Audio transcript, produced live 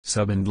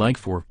Sub and like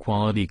for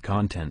quality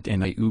content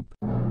and oop.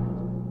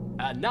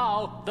 And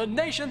now, the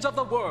nations of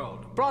the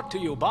world, brought to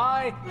you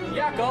by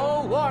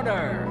Yakko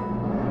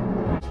World.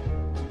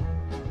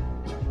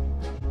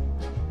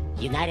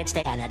 United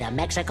States, Canada,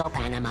 Mexico,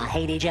 Panama,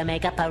 Haiti,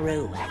 Jamaica,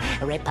 Peru,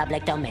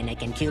 Republic,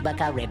 Dominican, Cuba,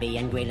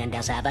 Caribbean, Greenland,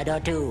 El Salvador,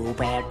 too,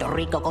 Puerto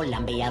Rico,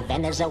 Colombia,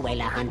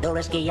 Venezuela,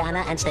 Honduras,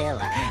 Guyana, and still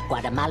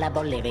Guatemala,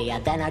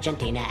 Bolivia, then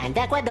Argentina, and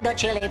Ecuador,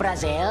 Chile,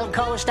 Brazil,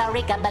 Costa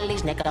Rica,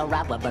 Belize,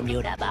 Nicaragua,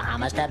 Bermuda,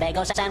 Bahamas,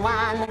 Tobago, San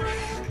Juan,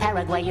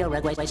 Paraguay,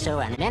 Uruguay,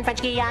 Suriname, and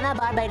French Guiana,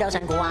 Barbados,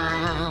 and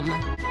Guam.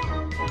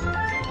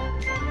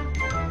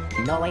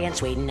 Norway and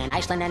Sweden and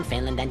Iceland and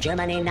Finland and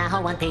Germany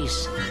now one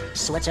piece.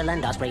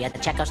 Switzerland, Austria,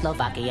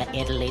 Czechoslovakia,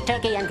 Italy,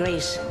 Turkey and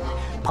Greece.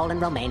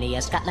 Poland,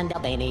 Romania, Scotland,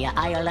 Albania,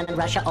 Ireland,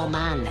 Russia,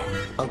 Oman.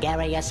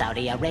 Bulgaria,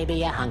 Saudi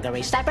Arabia,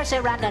 Hungary, Cyprus,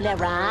 Iraq and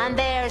Iran.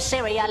 There's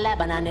Syria,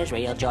 Lebanon,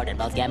 Israel, Jordan,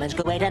 both Yemen,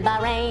 Kuwait and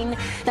Bahrain.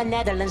 The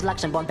Netherlands,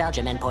 Luxembourg,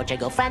 Belgium and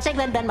Portugal, France,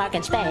 England, Denmark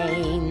and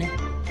Spain.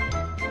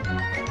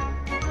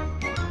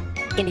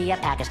 India,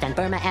 Pakistan,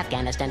 Burma,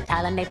 Afghanistan,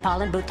 Thailand,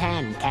 Nepal and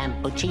Bhutan,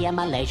 Cambodia,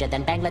 Malaysia,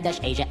 then Bangladesh,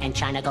 Asia and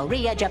China,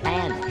 Korea,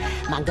 Japan,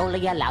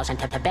 Mongolia, Laos and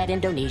Tibet,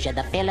 Indonesia,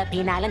 the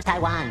Philippine Islands,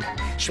 Taiwan,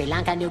 Sri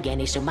Lanka, New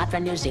Guinea, Sumatra,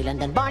 New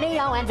Zealand, and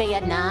Borneo and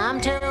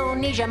Vietnam,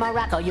 Tunisia,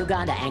 Morocco,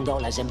 Uganda,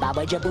 Angola,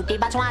 Zimbabwe, Djibouti,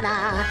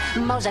 Botswana,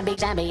 Mozambique,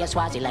 Zambia,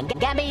 Swaziland,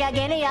 Gambia,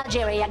 Guinea,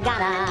 Algeria,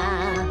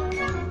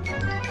 Ghana.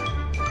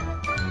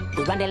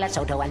 Burundi,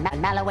 Lesotho, and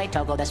Malawi,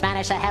 Togo, the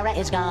Spanish Sahara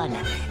is gone.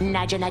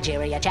 Niger,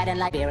 Nigeria, Chad and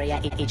Liberia,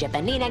 Egypt,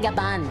 Benin and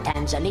Gabon,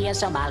 Tanzania,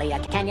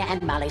 Somalia, Kenya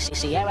and Mali,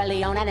 Sierra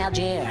Leone and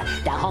Algeria,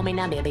 Dahomey,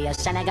 Namibia,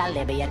 Senegal,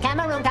 Libya,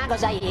 Cameroon, Congo,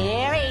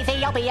 Zaire,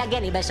 Ethiopia,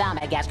 Guinea-Bissau,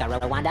 Madagascar,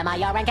 Rwanda,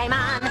 Mallorca and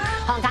Cayman,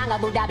 Hong Kong,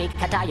 Abu Dhabi,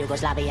 Qatar,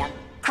 Yugoslavia,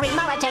 Crete,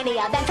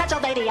 Mauritania, then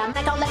Transylvania,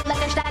 Mexico,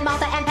 Liechtenstein,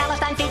 Malta and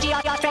Palestine, Fiji,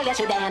 Australia,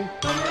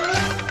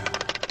 Sudan.